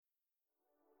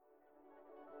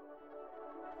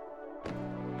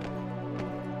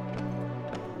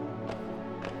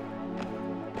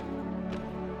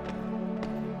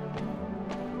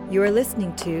You are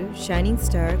listening to Shining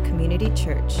Star Community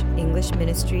Church English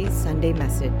Ministries Sunday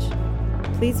Message.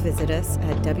 Please visit us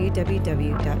at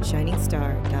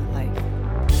www.shiningstar.life.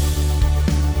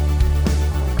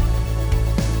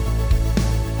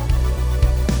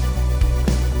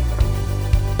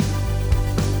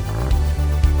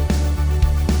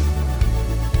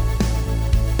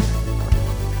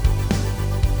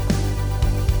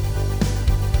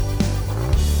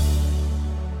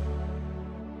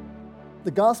 The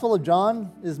Gospel of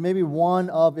John is maybe one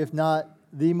of, if not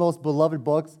the most beloved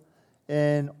books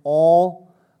in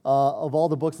all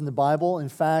the books in the Bible. In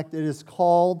fact, it's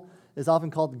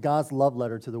often called God's love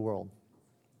letter to the world.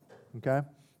 Okay?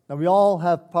 Now, we all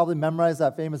have probably memorized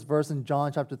that famous verse in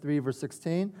John chapter 3, verse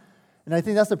 16. And I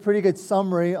think that's a pretty good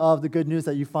summary of the good news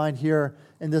that you find here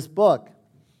in this book.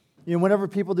 You know, whenever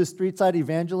people do street-side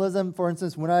evangelism, for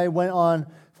instance, when I went on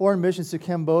foreign missions to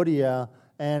Cambodia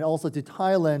and also to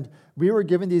Thailand, we were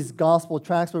given these gospel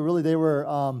tracts, but really they were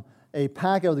a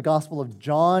packet of the Gospel of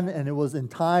John, and it was in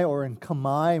Thai or in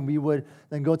Khmer, and we would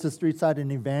then go to the street side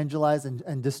and evangelize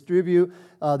and distribute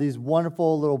these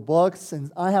wonderful little books.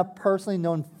 And I have personally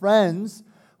known friends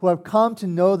who have come to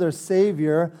know their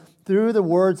Savior through the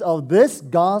words of this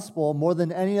gospel more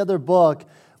than any other book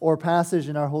or passage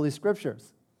in our Holy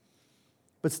Scriptures.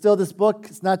 But still, this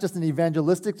book is not just an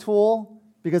evangelistic tool,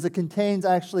 because it contains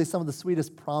actually some of the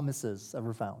sweetest promises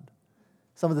ever found.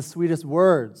 Some of the sweetest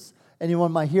words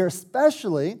anyone might hear,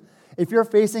 especially if you're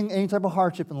facing any type of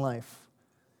hardship in life,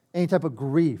 any type of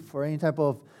grief, or any type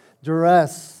of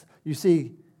duress. You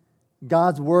see,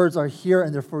 God's words are here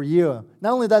and they're for you.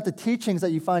 Not only that, the teachings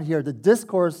that you find here, the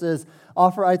discourses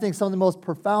offer, I think, some of the most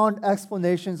profound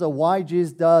explanations of why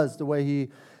Jesus does the way he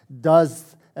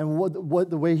does and what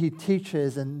the way he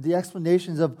teaches, and the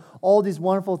explanations of all these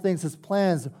wonderful things, his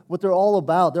plans, what they're all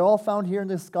about. They're all found here in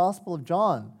this Gospel of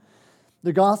John.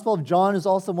 The Gospel of John is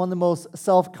also one of the most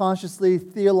self-consciously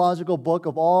theological book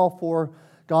of all four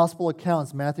Gospel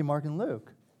accounts, Matthew, Mark, and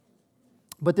Luke.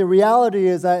 But the reality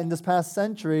is that in this past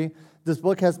century, this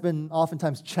book has been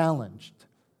oftentimes challenged,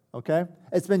 okay?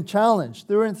 It's been challenged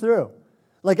through and through.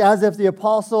 Like as if the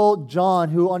Apostle John,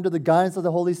 who under the guidance of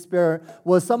the Holy Spirit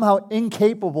was somehow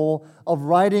incapable of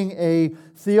writing a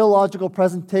theological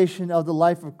presentation of the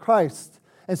life of Christ.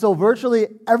 And so virtually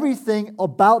everything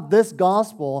about this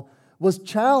gospel was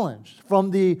challenged, from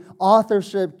the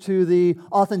authorship to the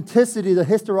authenticity, the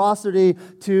historicity,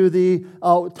 to the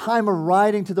time of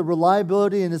writing, to the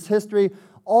reliability in its history,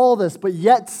 all this. But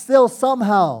yet still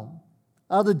somehow,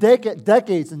 out of the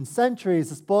decades and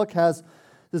centuries,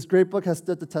 this great book has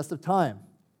stood the test of time.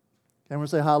 Can we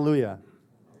say hallelujah?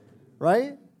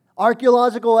 Right?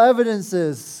 Archaeological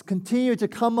evidences continue to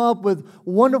come up with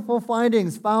wonderful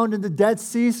findings found in the Dead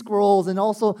Sea Scrolls, and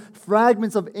also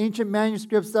fragments of ancient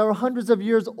manuscripts that are hundreds of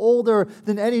years older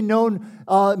than any known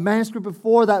manuscript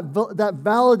before, that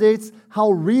validates how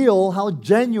real, how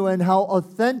genuine, how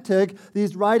authentic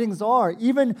these writings are.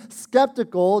 Even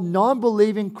skeptical,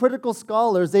 non-believing, critical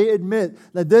scholars, they admit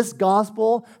that this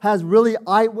gospel has really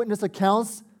eyewitness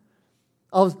accounts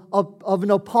of an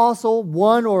apostle,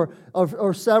 one or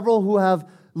several who have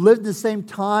lived the same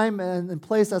time and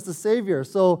place as the Savior.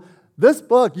 So this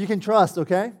book you can trust,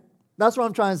 okay? That's what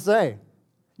I'm trying to say.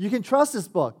 You can trust this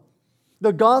book.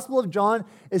 The Gospel of John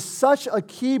is such a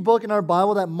key book in our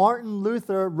Bible that Martin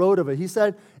Luther wrote of it. He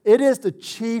said, "It is the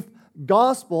chief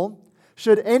gospel.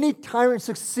 Should any tyrant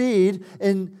succeed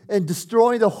in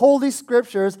destroying the Holy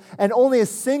Scriptures, and only a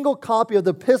single copy of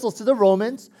the epistles to the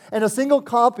Romans and a single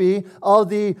copy of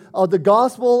the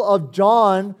Gospel of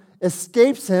John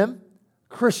escapes him,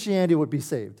 Christianity would be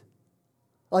saved."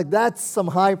 Like, that's some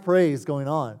high praise going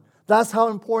on. That's how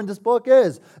important this book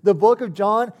is. The book of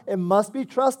John, it must be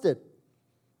trusted.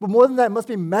 But more than that, it must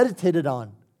be meditated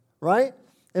on, right?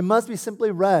 It must be simply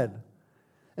read.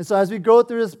 And so as we go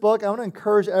through this book, I want to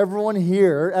encourage everyone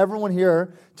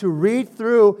here to read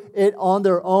through it on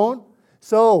their own.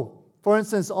 So, for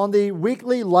instance, on the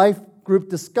weekly life group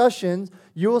discussions,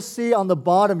 you will see on the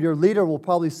bottom, your leader will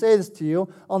probably say this to you,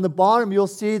 on the bottom you'll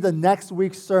see the next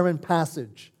week's sermon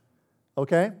passage.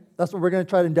 Okay? That's what we're going to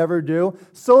try to endeavor to do,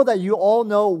 so that you all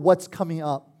know what's coming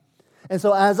up. And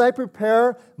so as I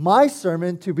prepare my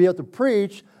sermon to be able to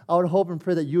preach, I would hope and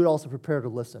pray that you would also prepare to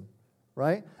listen.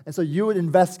 Right? And so you would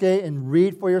investigate and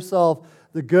read for yourself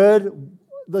the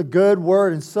good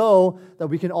word, and so that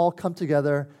we can all come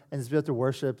together and be able to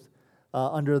worship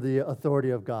under the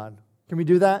authority of God. Can we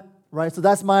do that? Right? So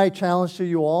that's my challenge to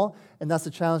you all, and that's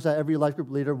the challenge that every life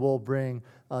group leader will bring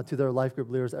to their life group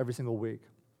leaders every single week.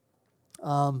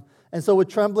 And so with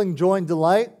trembling joy and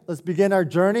delight, let's begin our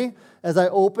journey as I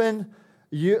open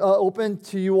open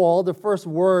to you all the first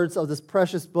words of this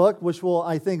precious book, which will,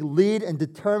 I think, lead and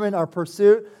determine our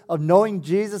pursuit of knowing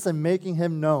Jesus and making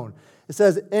Him known. It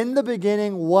says, in the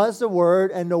beginning was the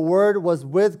Word, and the Word was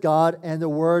with God, and the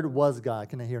Word was God.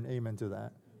 Can I hear an amen to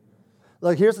that?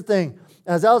 Like, here's the thing.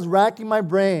 As I was racking my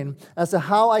brain as to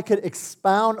how I could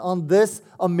expound on this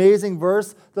amazing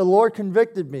verse, the Lord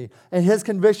convicted me. And His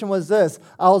conviction was this.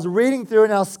 I was reading through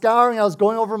and I was scouring. I was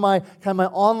going over my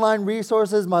online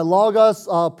resources, my Logos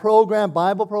program,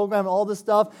 Bible program, all this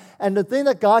stuff. And the thing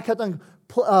that God kept on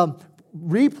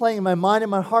replaying in my mind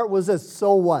and my heart was this: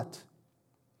 so what?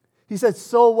 He said,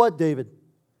 so what, David?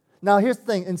 Now, here's the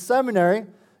thing. In seminary,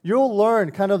 you'll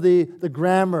learn kind of the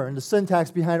grammar and the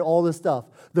syntax behind all this stuff.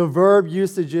 The verb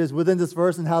usages within this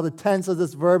verse and how the tense of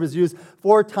this verb is used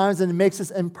 4 times and it makes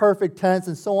this imperfect tense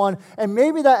and so on. And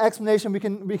maybe that explanation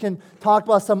we can talk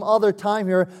about some other time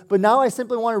here. But now I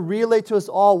simply want to relay to us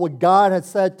all what God had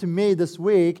said to me this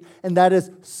week, and that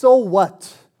is, so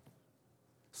what?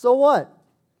 So what?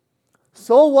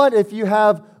 So what if you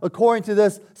have, according to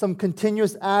this, some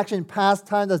continuous action, past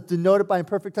time that's denoted by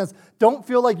imperfect tense? Don't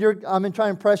feel like I'm trying to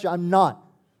impress you. I'm not.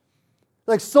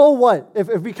 Like, so what if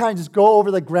we kind of just go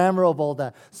over the grammar of all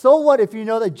that? So what if you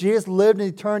know that Jesus lived in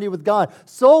eternity with God?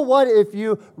 So what if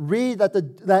you read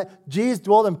that Jesus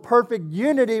dwelled in perfect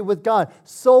unity with God?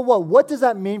 So what? What does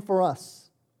that mean for us?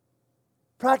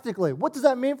 Practically, what does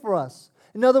that mean for us?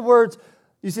 In other words,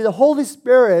 you see, the Holy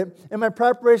Spirit in my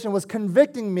preparation was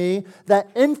convicting me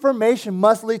that information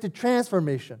must lead to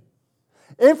transformation.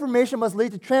 Information must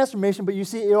lead to transformation, but you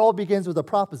see, it all begins with a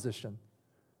proposition.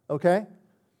 Okay?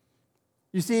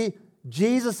 You see,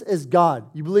 Jesus is God.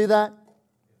 You believe that?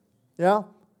 Yeah?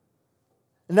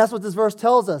 And that's what this verse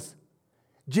tells us.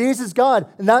 Jesus is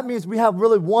God, and that means we have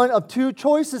really one of 2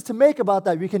 choices to make about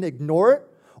that. We can ignore it,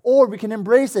 or we can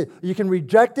embrace it. You can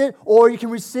reject it, or you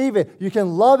can receive it. You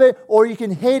can love it, or you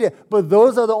can hate it. But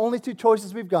those are the only 2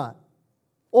 choices we've got.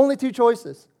 Only 2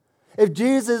 choices. If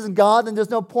Jesus isn't God, then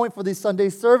there's no point for these Sunday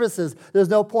services. There's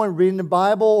no point reading the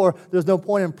Bible, or there's no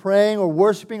point in praying or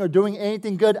worshiping or doing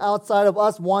anything good outside of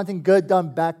us wanting good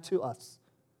done back to us.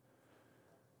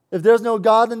 If there's no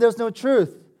God, then there's no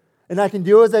truth. And I can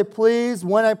do as I please,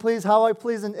 when I please, how I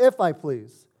please, and if I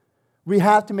please. We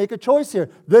have to make a choice here.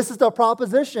 This is the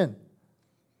proposition.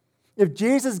 If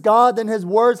Jesus is God, then His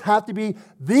words have to be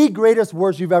the greatest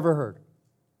words you've ever heard.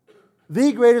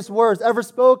 The greatest words ever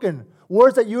spoken.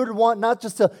 Words that you would want not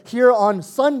just to hear on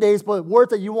Sundays, but words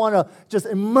that you want to just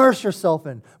immerse yourself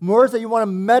in. Words that you want to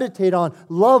meditate on,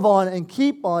 love on, and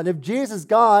keep on. If Jesus is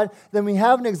God, then we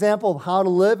have an example of how to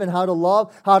live and how to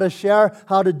love, how to share,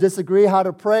 how to disagree, how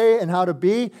to pray, and how to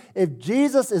be. If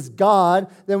Jesus is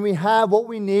God, then we have what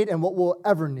we need and what we'll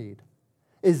ever need.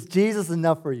 Is Jesus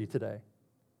enough for you today?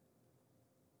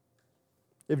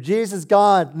 If Jesus is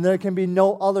God, then there can be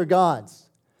no other gods.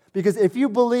 Because if you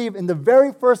believe in the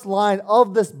very first line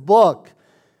of this book,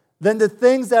 then the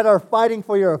things that are fighting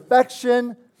for your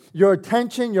affection, your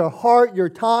attention, your heart, your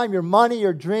time, your money,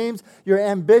 your dreams, your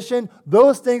ambition,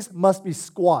 those things must be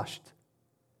squashed.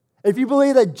 If you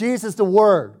believe that Jesus is the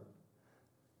Word,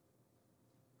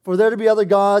 for there to be other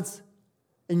gods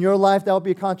in your life, that would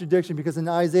be a contradiction, because in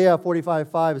Isaiah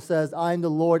 45:5 it says, I am the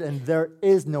Lord and there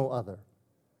is no other.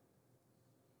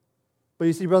 But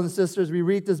you see, brothers and sisters, we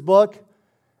read this book,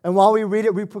 and while we read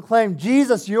it, we proclaim,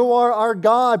 Jesus, you are our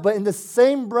God. But in the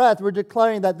same breath, we're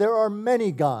declaring that there are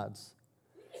many gods.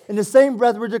 In the same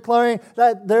breath, we're declaring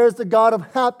that there is the God of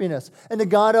happiness, and the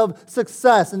God of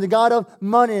success, and the God of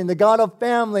money, and the God of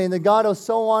family, and the God of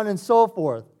so on and so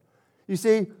forth. You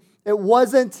see, it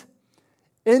wasn't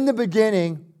in the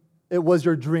beginning, it was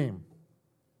your dream.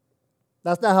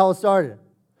 That's not how it started.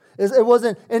 It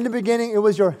wasn't in the beginning, it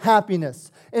was your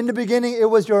happiness. In the beginning, it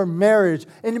was your marriage.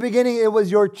 In the beginning, it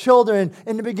was your children.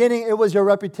 In the beginning, it was your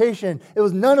reputation. It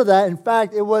was none of that. In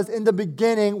fact, it was in the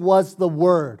beginning was the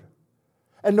Word.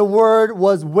 And the Word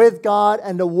was with God,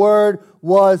 and the Word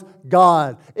was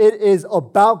God. It is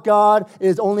about God. It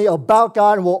is only about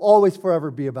God, and will always forever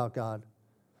be about God.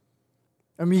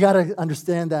 And we got to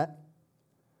understand that.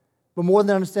 But more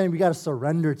than understanding, we got to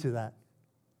surrender to that.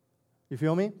 You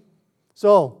feel me?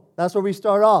 So, that's where we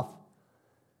start off.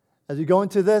 As we go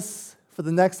into this for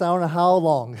the next, I don't know how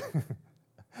long.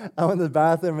 I went to the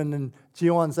bathroom, and then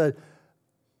Jiwon said,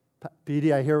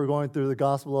 PD, I hear we're going through the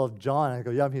Gospel of John. I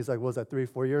go, yeah. He's like, what was that,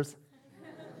 3-4 years?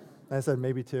 And I said,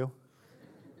 maybe 2.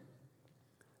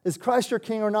 Is Christ your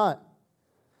King or not?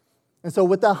 And so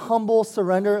with that humble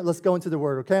surrender, let's go into the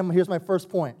Word, okay? Here's my first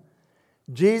point.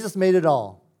 Jesus made it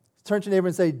all. Turn to your neighbor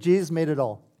and say, Jesus made it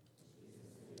all.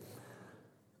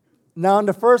 Now, in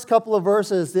the first couple of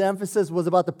verses, the emphasis was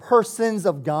about the persons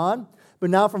of God. But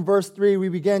now from verse 3, we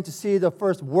begin to see the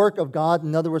first work of God,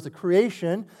 in other words, the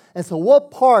creation. And so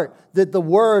what part did the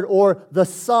Word or the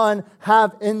Son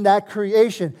have in that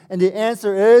creation? And the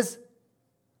answer is,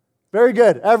 very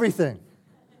good, everything.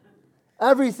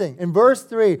 Everything. In verse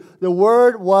 3, the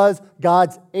Word was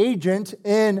God's agent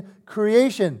in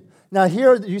creation. Now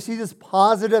here you see this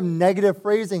positive, negative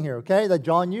phrasing here, okay, that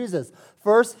John uses.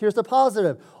 First, here's the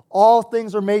positive. All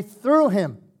things are made through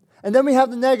Him. And then we have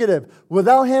the negative.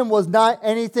 Without Him was not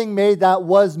anything made that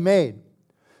was made.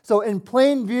 So in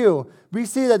plain view, we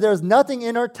see that there's nothing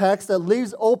in our text that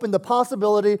leaves open the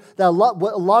possibility that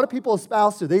what a lot of people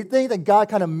espouse to. They think that God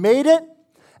kind of made it,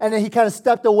 and then He kind of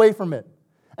stepped away from it.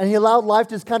 And He allowed life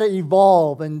to just kind of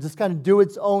evolve and just kind of do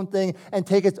its own thing and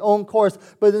take its own course.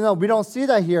 But no, we don't see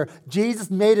that here. Jesus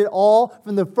made it all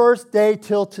from the first day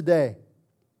till today.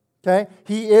 Okay?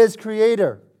 He is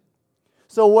Creator.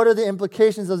 So what are the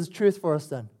implications of this truth for us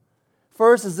then?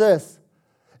 First is this.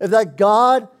 If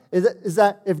God,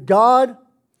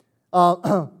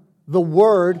 the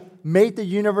Word, made the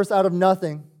universe out of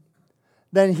nothing,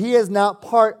 then He is not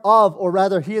part of, or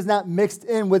rather, He is not mixed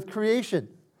in with creation.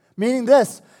 Meaning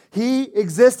this, He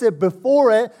existed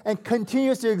before it and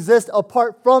continues to exist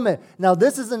apart from it. Now,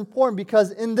 this is important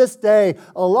because in this day,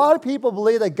 a lot of people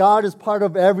believe that God is part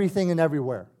of everything and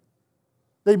everywhere.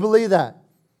 They believe that.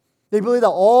 They believe that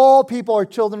all people are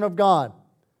children of God.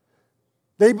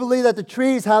 They believe that the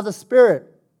trees have the Spirit.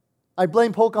 I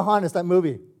blame Pocahontas, that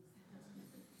movie.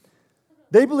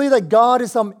 They believe that God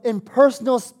is some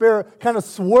impersonal spirit kind of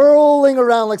swirling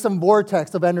around like some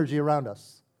vortex of energy around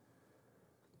us.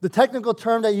 The technical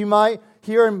term that you might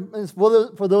hear,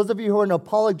 for those of you who are in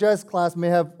apologetics class may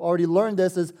have already learned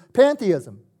this, is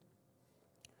pantheism.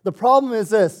 The problem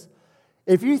is this.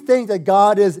 If you think that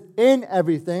God is in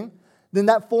everything, then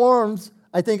that forms,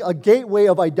 I think, a gateway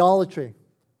of idolatry.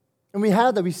 And we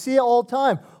have that. We see it all the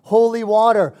time. Holy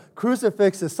water,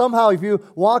 crucifixes. Somehow, if you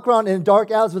walk around in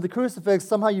dark alleys with a crucifix,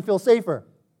 somehow you feel safer.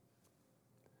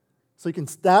 So you can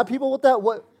stab people with that?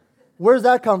 Where does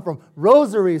that come from?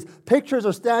 Rosaries, pictures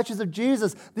or statues of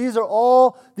Jesus. These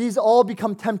all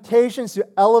become temptations to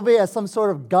elevate as some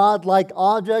sort of godlike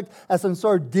object, as some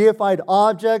sort of deified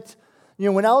object. You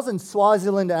know, when I was in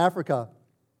Swaziland, Africa,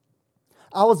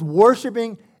 I was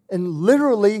worshiping in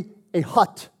literally a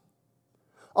hut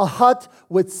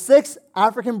with 6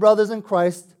 African brothers in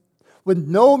Christ, with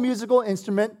no musical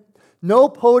instrument, no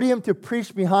podium to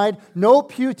preach behind, no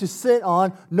pew to sit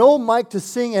on, no mic to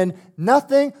sing in,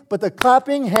 nothing but the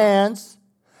clapping hands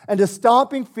and the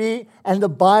stomping feet and the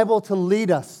Bible to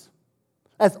lead us.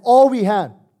 That's all we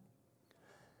had.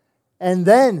 And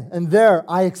then and there,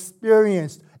 I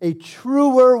experienced a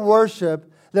truer worship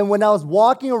than when I was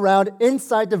walking around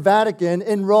inside the Vatican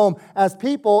in Rome as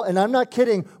people, and I'm not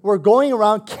kidding, were going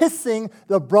around kissing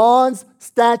the bronze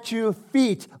statue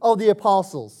feet of the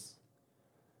apostles.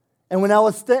 And when I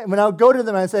would go to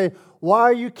them, I'd say, "Why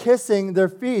are you kissing their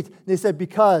feet?" And they said,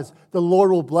 "Because the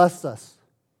Lord will bless us."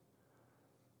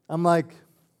 I'm like,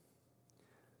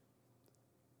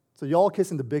 so y'all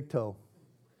kissing the big toe.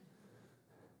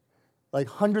 Like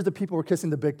hundreds of people were kissing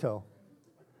the big toe.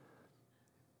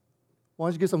 Why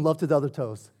don't you give some love to the other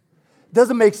toes? It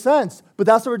doesn't make sense, but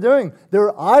that's what we're doing.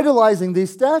 They're idolizing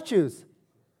these statues.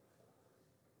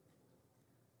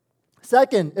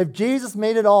 Second, if Jesus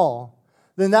made it all,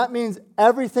 then that means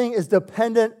everything is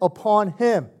dependent upon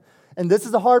Him. And this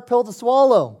is a hard pill to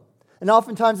swallow. And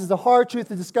oftentimes it's a hard truth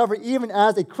to discover even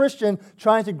as a Christian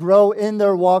trying to grow in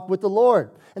their walk with the Lord.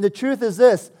 And the truth is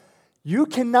this, you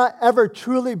cannot ever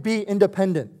truly be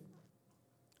independent.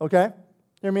 Okay?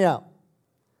 Hear me out.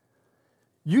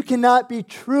 You cannot be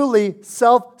truly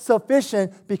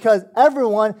self-sufficient because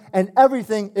everyone and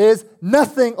everything is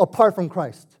nothing apart from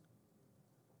Christ.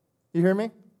 You hear me?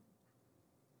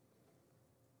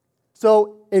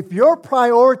 So if you're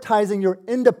prioritizing your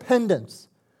independence,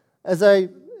 if I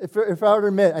were to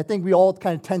admit, I think we all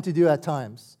kind of tend to do at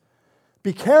times.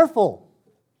 Be careful.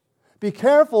 Be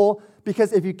careful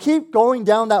because if you keep going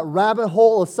down that rabbit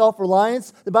hole of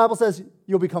self-reliance, the Bible says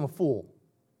you'll become a fool.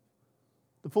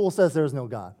 The fool says there is no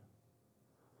God.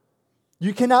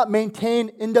 You cannot maintain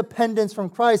independence from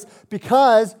Christ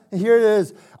because, and here it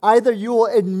is, either you will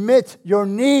admit your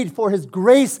need for His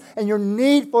grace and your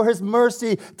need for His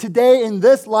mercy today in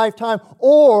this lifetime,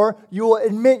 or you will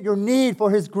admit your need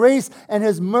for His grace and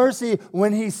His mercy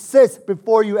when He sits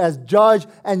before you as judge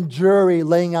and jury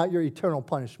laying out your eternal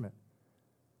punishment.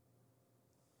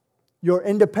 Your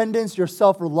independence, your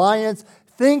self-reliance,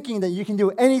 thinking that you can do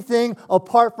anything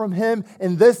apart from Him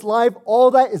in this life,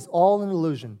 all that is all an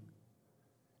illusion.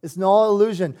 It's all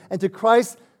illusion. And to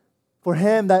Christ, for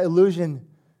Him, that illusion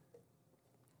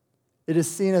it is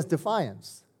seen as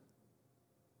defiance.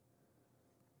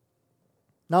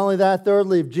 Not only that,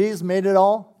 thirdly, if Jesus made it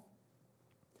all,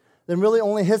 then really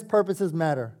only his purposes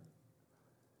matter.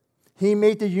 He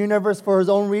made the universe for his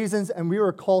own reasons, and we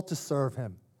were called to serve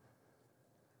him.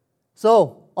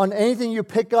 So, on anything you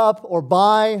pick up or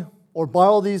buy or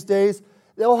borrow these days,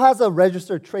 it all has a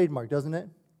registered trademark, doesn't it?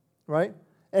 Right?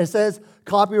 And it says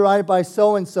copyrighted by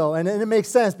so-and-so. And it makes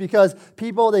sense because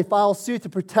people, they file suit to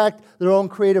protect their own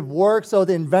creative work. So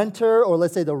the inventor, or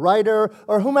let's say the writer,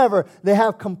 or whomever, they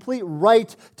have complete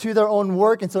right to their own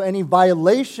work. And so any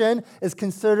violation is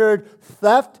considered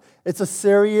theft. It's a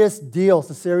serious deal. It's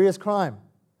a serious crime.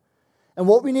 And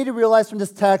what we need to realize from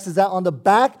this text is that on the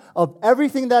back of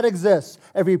everything that exists,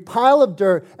 every pile of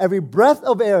dirt, every breath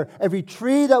of air, every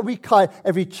tree that we cut,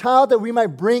 every child that we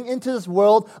might bring into this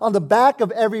world, on the back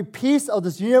of every piece of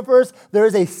this universe, there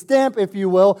is a stamp, if you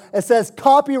will. It says,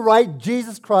 copyright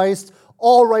Jesus Christ,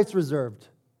 all rights reserved.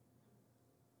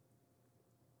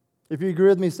 If you agree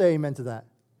with me, say amen to that.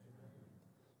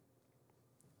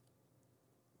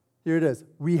 Here it is.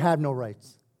 We have no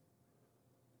rights.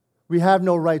 We have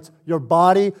no rights. Your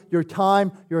body, your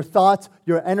time, your thoughts,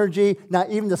 your energy, not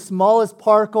even the smallest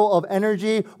particle of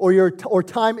energy or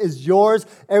time is yours.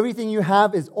 Everything you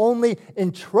have is only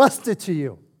entrusted to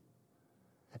you.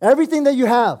 Everything that you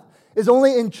have is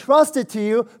only entrusted to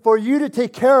you for you to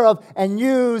take care of and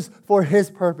use for his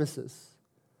purposes.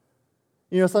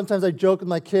 You know, sometimes I joke with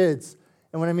my kids,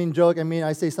 and when I mean joke, I mean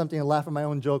I say something and laugh at my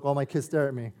own joke while my kids stare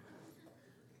at me.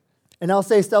 And I'll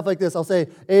say stuff like this. I'll say,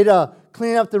 Ada,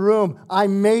 clean up the room. I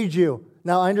made you.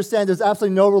 Now, I understand there's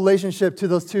absolutely no relationship to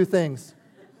those two things.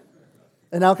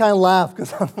 And I'll kind of laugh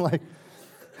because I'm like,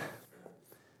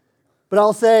 but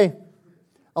I'll say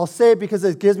it because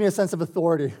it gives me a sense of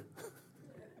authority.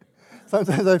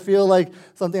 Sometimes I feel like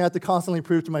something I have to constantly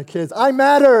prove to my kids. I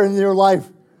matter in your life,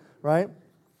 right?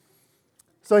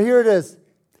 So here it is.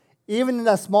 Even in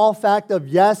that small fact of,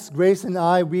 yes, Grace and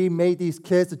I, we made these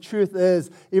kids, the truth is,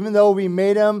 even though we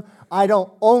made them, I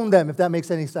don't own them, if that makes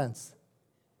any sense.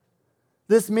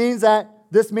 This means that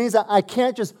I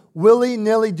can't just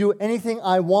willy-nilly do anything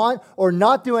I want or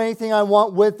not do anything I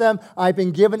want with them. I've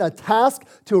been given a task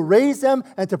to raise them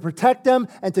and to protect them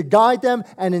and to guide them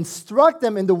and instruct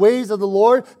them in the ways of the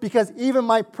Lord, because even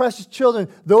my precious children,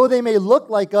 though they may look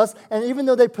like us and even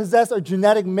though they possess our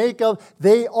genetic makeup,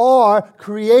 they are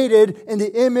created in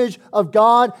the image of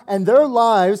God, and their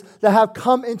lives that have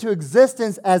come into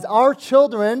existence as our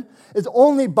children is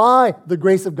only by the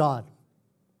grace of God.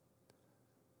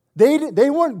 They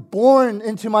weren't born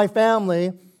into my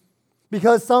family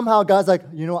because somehow God's like,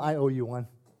 you know, I owe you one.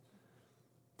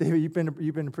 David, you've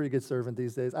been a pretty good servant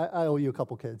these days. I owe you a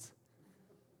couple kids.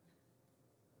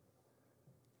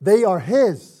 They are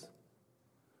his.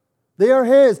 They are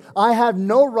his. I have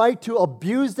no right to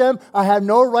abuse them. I have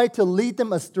no right to lead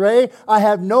them astray. I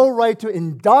have no right to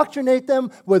indoctrinate them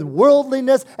with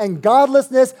worldliness and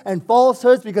godlessness and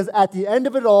falsehoods, because at the end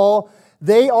of it all,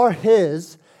 they are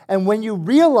his. And when you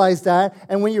realize that,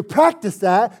 and when you practice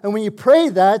that, and when you pray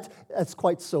that, that's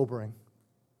quite sobering.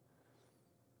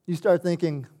 You start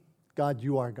thinking, God,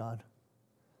 you are God.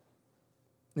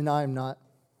 And I am not.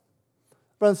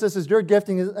 Brothers and sisters, your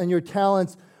gifting and your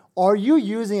talents, are you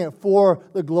using it for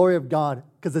the glory of God?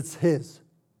 Because it's his.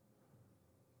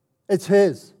 It's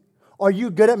his. Are you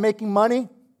good at making money?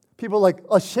 People are like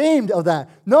ashamed of that.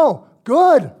 No,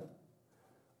 good.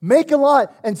 Make a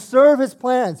lot and serve his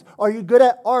plans. Are you good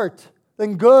at art?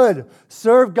 Then good.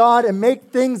 Serve God and make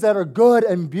things that are good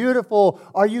and beautiful.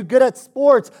 Are you good at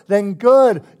sports? Then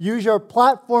good. Use your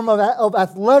platform of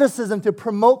athleticism to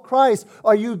promote Christ.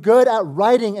 Are you good at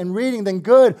writing and reading? Then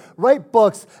good. Write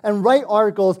books and write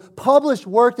articles. Publish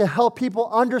work to help people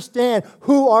understand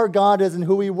who our God is and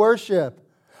who we worship.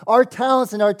 Our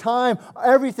talents and our time,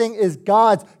 everything is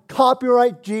God's.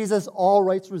 Copyright Jesus, all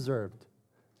rights reserved.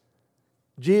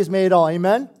 Jesus made it all.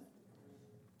 Amen?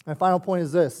 My final point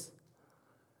is this.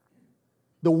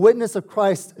 The witness of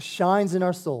Christ shines in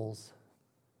our souls.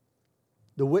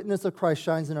 The witness of Christ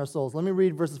shines in our souls. Let me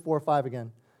read verses 4 or 5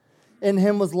 again. In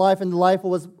him was life, and the life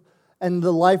was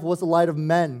the light of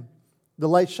men. The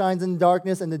light shines in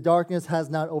darkness, and the darkness has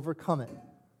not overcome it.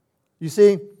 You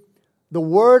see, the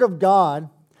Word of God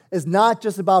is not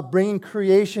just about bringing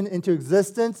creation into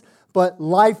existence, but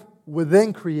life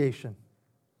within creation.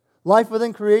 Life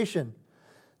within creation.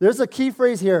 There's a key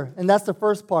phrase here, and that's the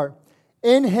first part.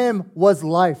 In him was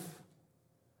life.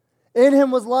 In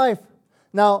him was life.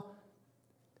 Now,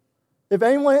 if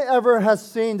anyone ever has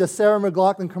seen the Sarah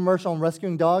McLachlan commercial on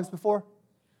rescuing dogs before,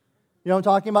 you know what I'm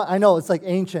talking about? I know, it's like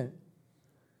ancient.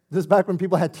 This is back when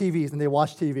people had TVs and they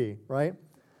watched TV, right?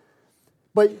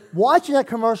 But watching that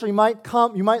commercial, you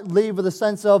might leave with a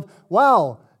sense of,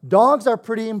 wow, dogs are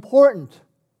pretty important.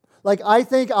 Like, I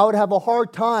think I would have a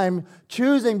hard time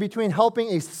choosing between helping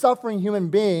a suffering human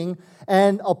being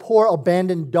and a poor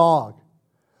abandoned dog.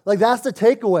 Like, that's the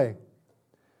takeaway.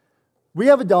 We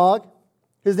have a dog.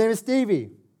 His name is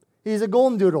Stevie. He's a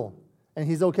golden doodle, and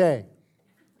he's okay.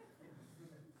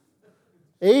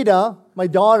 Ada, my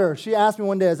daughter, she asked me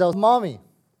one day as I was Mommy,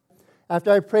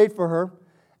 after I prayed for her,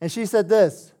 and she said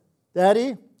this,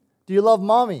 Daddy, do you love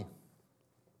Mommy?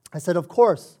 I said, of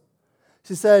course.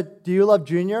 She said, do you love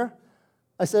Junior?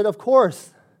 I said, of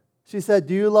course. She said,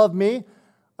 do you love me?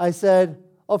 I said,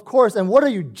 of course. And what are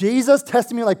you, Jesus,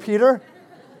 testing me like Peter?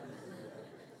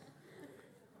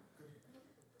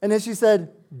 And then she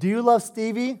said, do you love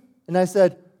Stevie? And I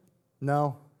said,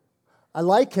 no. I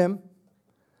like him.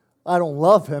 I don't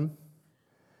love him.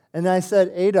 And I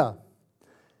said, Ada,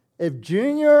 if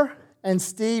Junior and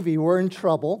Stevie were in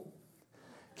trouble,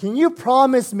 can you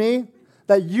promise me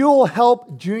that you will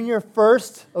help Junior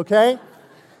first, okay?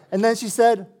 And then she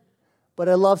said, but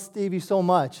I love Stevie so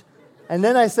much. And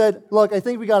then I said, look, I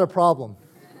think we got a problem.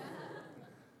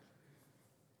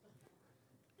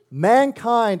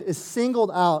 Mankind is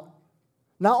singled out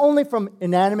not only from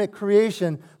inanimate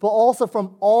creation, but also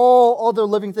from all other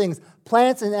living things,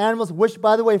 plants and animals, which,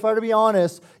 by the way, if I were to be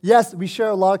honest, yes, we share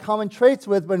a lot of common traits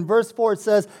with, but in verse 4 it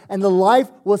says, and the life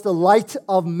was the light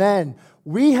of men.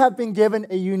 We have been given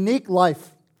a unique life.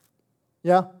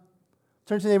 Yeah?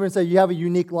 Turn to your neighbor and say, you have a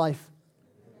unique life.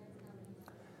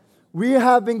 We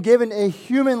have been given a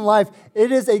human life.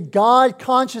 It is a God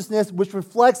consciousness which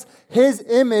reflects His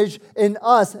image in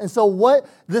us. And so what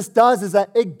this does is that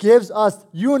it gives us,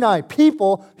 you and I,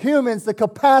 people, humans, the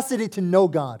capacity to know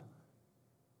God.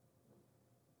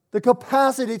 The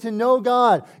capacity to know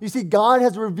God. You see, God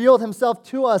has revealed Himself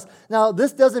to us. Now,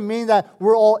 this doesn't mean that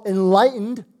we're all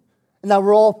enlightened and that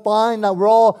we're all fine, that we're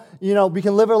all, we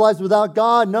can live our lives without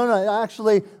God. No.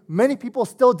 Actually, many people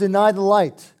still deny the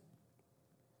light.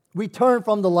 We turn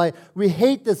from the light. We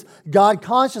hate this God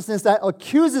consciousness that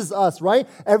accuses us, right?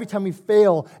 Every time we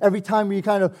fail, every time we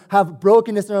kind of have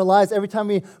brokenness in our lives, every time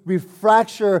we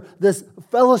fracture this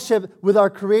fellowship with our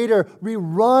Creator, we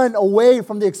run away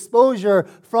from the exposure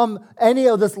from any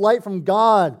of this light from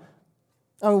God.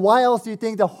 I mean, why else do you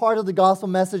think the heart of the gospel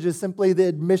message is simply the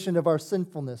admission of our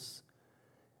sinfulness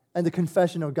and the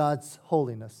confession of God's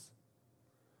holiness?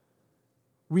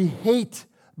 We hate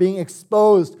being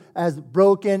exposed as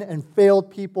broken and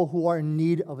failed people who are in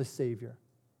need of a Savior.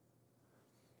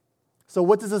 So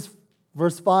what does this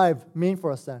verse 5 mean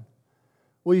for us then?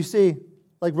 Well, you see,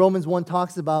 like Romans 1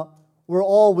 talks about, we're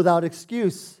all without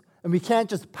excuse. And we can't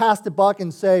just pass the buck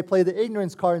and play the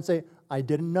ignorance card and say, I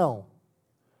didn't know.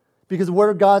 Because the Word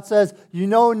of God says, you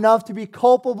know enough to be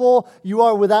culpable. You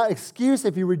are without excuse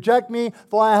if you reject me,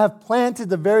 for I have planted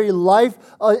the very life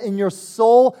in your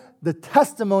soul, the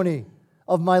testimony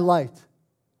of my light.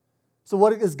 So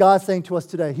what is God saying to us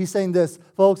today? He's saying this,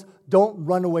 folks, don't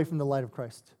run away from the light of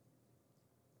Christ.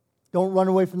 Don't run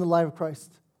away from the light of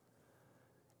Christ.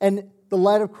 And the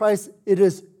light of Christ, it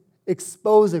is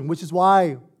exposing, which is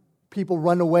why people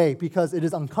run away, because it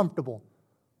is uncomfortable.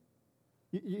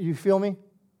 You feel me?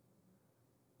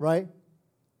 Right?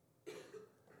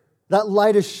 That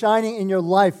light is shining in your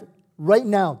life right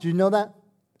now. Do you know that?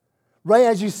 Right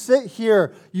as you sit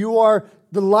here,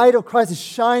 the light of Christ is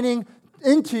shining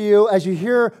into you as you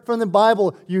hear from the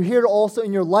Bible. You hear it also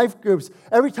in your life groups.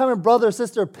 Every time a brother or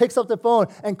sister picks up the phone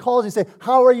and calls you and say,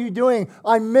 how are you doing?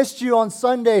 I missed you on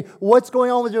Sunday. What's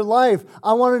going on with your life?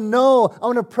 I want to know. I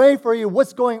want to pray for you.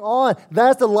 What's going on?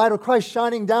 That's the light of Christ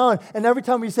shining down. And every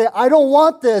time you say, I don't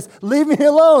want this. Leave me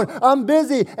alone. I'm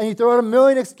busy. And you throw out a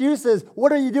million excuses.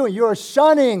 What are you doing? You are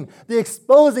shunning the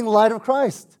exposing light of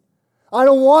Christ. I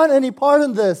don't want any part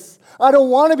in this. I don't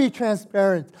want to be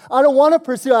transparent. I don't want to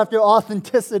pursue after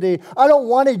authenticity. I don't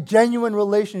want a genuine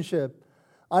relationship.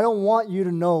 I don't want you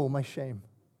to know my shame.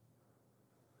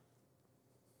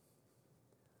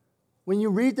 When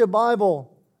you read the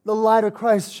Bible, the light of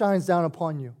Christ shines down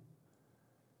upon you.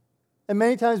 And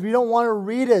many times we don't want to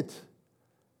read it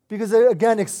because it,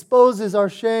 again, exposes our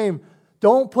shame.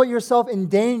 Don't put yourself in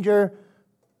danger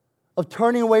of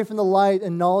turning away from the light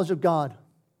and knowledge of God.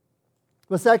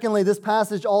 But secondly, this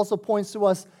passage also points to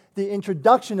us the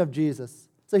introduction of Jesus.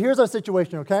 So here's our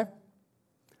situation, okay?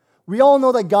 We all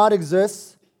know that God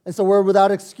exists, and so we're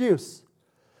without excuse.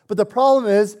 But the problem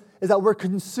is that we're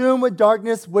consumed with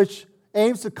darkness, which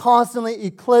aims to constantly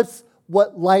eclipse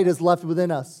what light is left within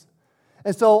us.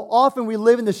 And so often we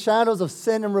live in the shadows of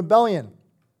sin and rebellion.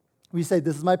 We say,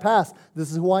 this is my past.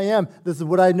 This is who I am. This is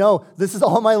what I know. This is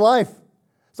all my life.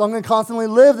 So I'm going to constantly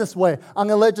live this way. I'm going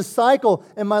to let it just cycle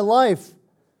in my life.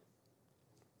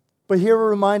 But here we're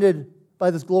reminded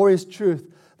by this glorious truth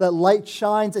that light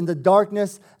shines in the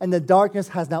darkness, and the darkness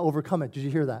has not overcome it. Did you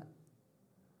hear that?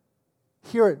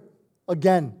 Hear it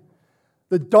again.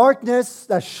 The darkness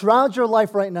that shrouds your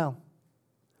life right now,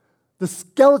 the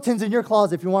skeletons in your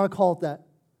closet, if you want to call it that,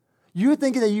 you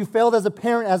thinking that you failed as a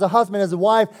parent, as a husband, as a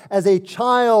wife, as a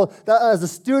child, as a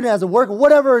student, as a worker,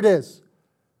 whatever it is,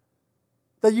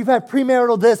 that you've had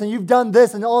premarital this and you've done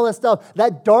this and all that stuff,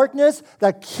 that darkness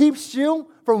that keeps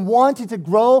you from wanting to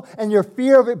grow and your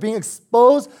fear of it being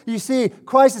exposed, you see,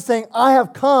 Christ is saying, I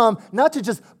have come not to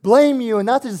just blame you and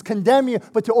not to just condemn you,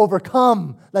 but to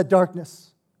overcome that darkness.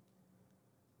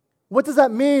 What does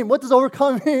that mean? What does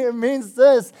overcome mean? It means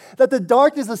this, that the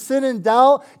darkness of sin and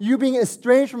doubt, you being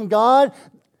estranged from God,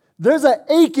 there's an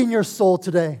ache in your soul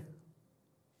today.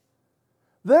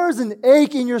 There's an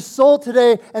ache in your soul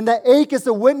today, and that ache is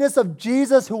the witness of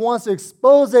Jesus who wants to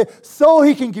expose it so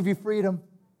he can give you freedom.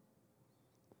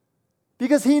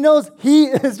 Because he knows he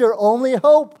is your only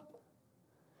hope.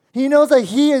 He knows that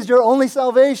he is your only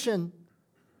salvation.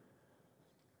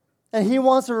 And he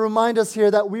wants to remind us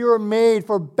here that we were made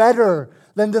for better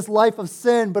than this life of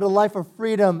sin, but a life of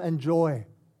freedom and joy.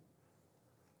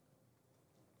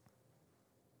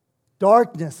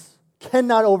 Darkness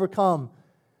cannot overcome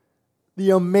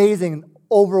the amazing,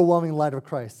 overwhelming light of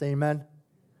Christ. Amen?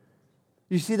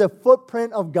 You see, the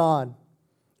footprint of God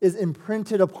is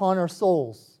imprinted upon our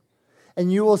souls.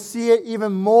 And you will see it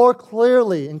even more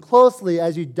clearly and closely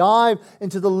as you dive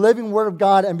into the living Word of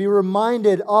God and be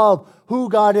reminded of who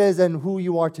God is and who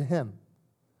you are to Him.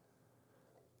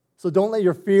 So don't let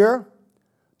your fear,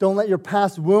 don't let your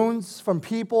past wounds from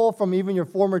people, from even your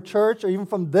former church or even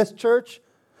from this church,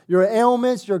 your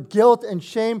ailments, your guilt and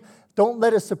shame, don't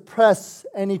let it suppress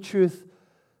any truth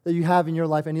that you have in your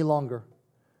life any longer.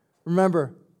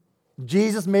 Remember,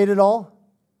 Jesus made it all.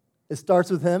 It starts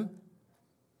with Him.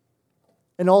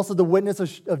 And also the witness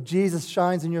of Jesus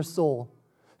shines in your soul.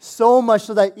 So much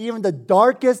so that even the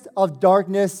darkest of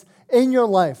darkness in your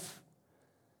life,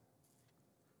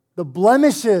 the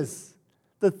blemishes,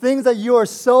 the things that you are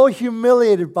so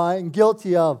humiliated by and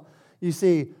guilty of, you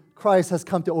see, Christ has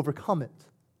come to overcome it.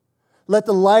 Let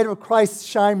the light of Christ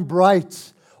shine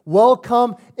bright.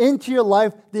 Welcome into your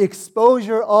life the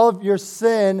exposure of your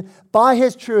sin by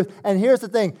His truth. And here's the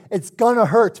thing, it's going to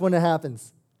hurt when it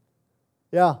happens.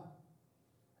 Yeah.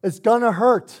 It's going to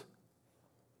hurt.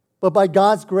 But by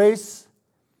God's grace,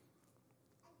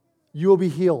 you will be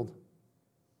healed.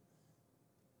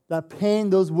 That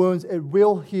pain, those wounds, it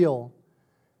will heal.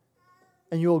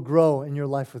 And you will grow in your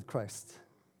life with Christ.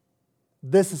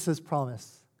 This is His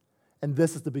promise. And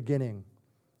this is the beginning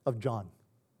of John.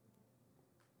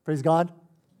 Praise God.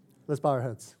 Let's bow our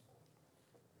heads.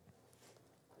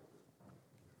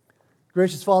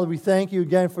 Gracious Father, we thank you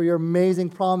again for your amazing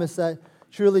promise that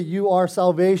truly, you are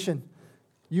salvation.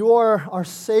 You are our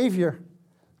Savior.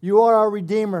 You are our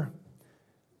Redeemer.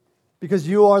 Because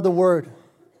you are the Word.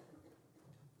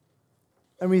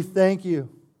 And we thank you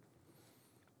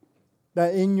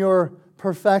that in your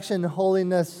perfection and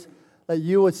holiness, that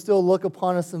you would still look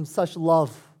upon us in such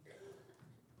love,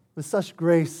 with such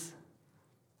grace,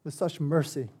 with such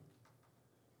mercy.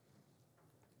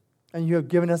 And you have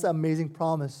given us that amazing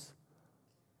promise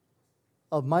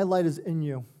of my light is in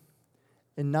you.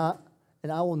 And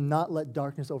I will not let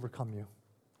darkness overcome you.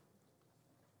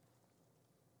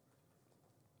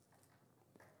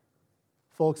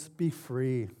 Folks, be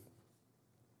free.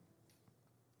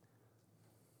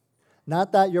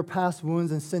 Not that your past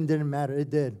wounds and sin didn't matter. It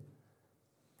did.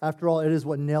 After all, it is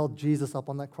what nailed Jesus up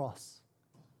on that cross.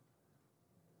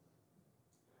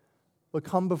 But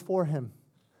come before Him,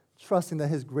 trusting that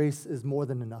His grace is more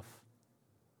than enough.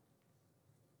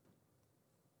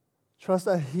 Trust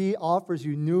that He offers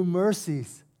you new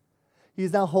mercies.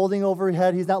 He's not holding over your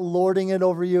head. He's not lording it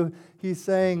over you. He's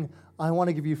saying, I want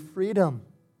to give you freedom.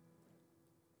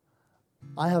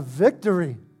 I have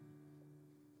victory.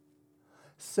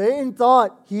 Satan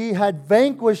thought he had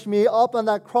vanquished me up on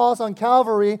that cross on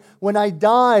Calvary when I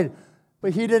died,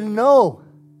 but he didn't know.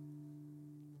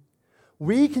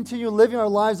 We continue living our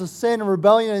lives of sin and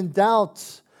rebellion and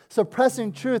doubt,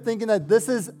 suppressing truth, thinking that this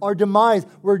is our demise.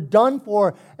 We're done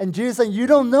for. And Jesus saying, you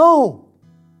don't know.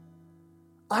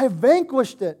 I have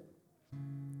vanquished it.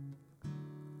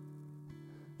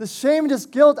 The shame and this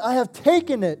guilt, I have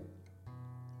taken it.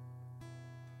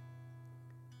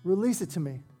 Release it to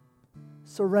me.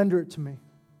 Surrender it to me.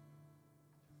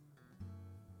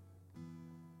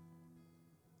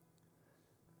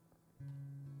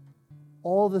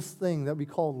 All this thing that we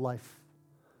call life,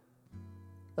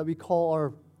 that we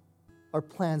call our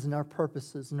plans and our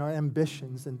purposes and our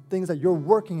ambitions and things that you're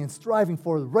working and striving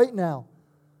for right now,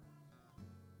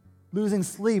 losing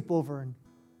sleep over and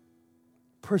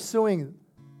pursuing,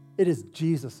 it is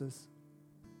Jesus's.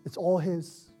 It's all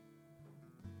His.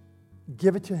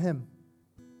 Give it to Him.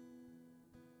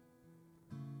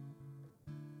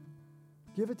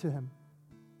 Give it to Him.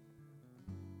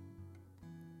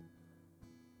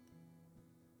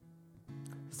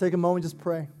 Let's take a moment, just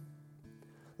pray.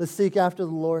 Let's seek after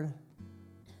the Lord,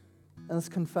 and let's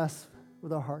confess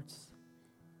with our hearts.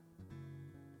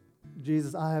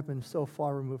 Jesus, I have been so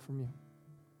far removed from you.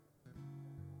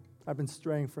 I've been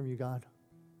straying from you, God.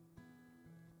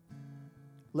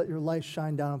 Let your light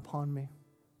shine down upon me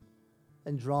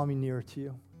and draw me nearer to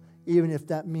you, even if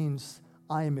that means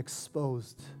I am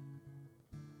exposed.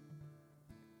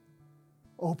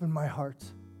 Open my heart.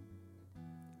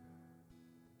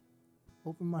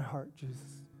 Open my heart,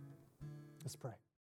 Jesus. Let's pray.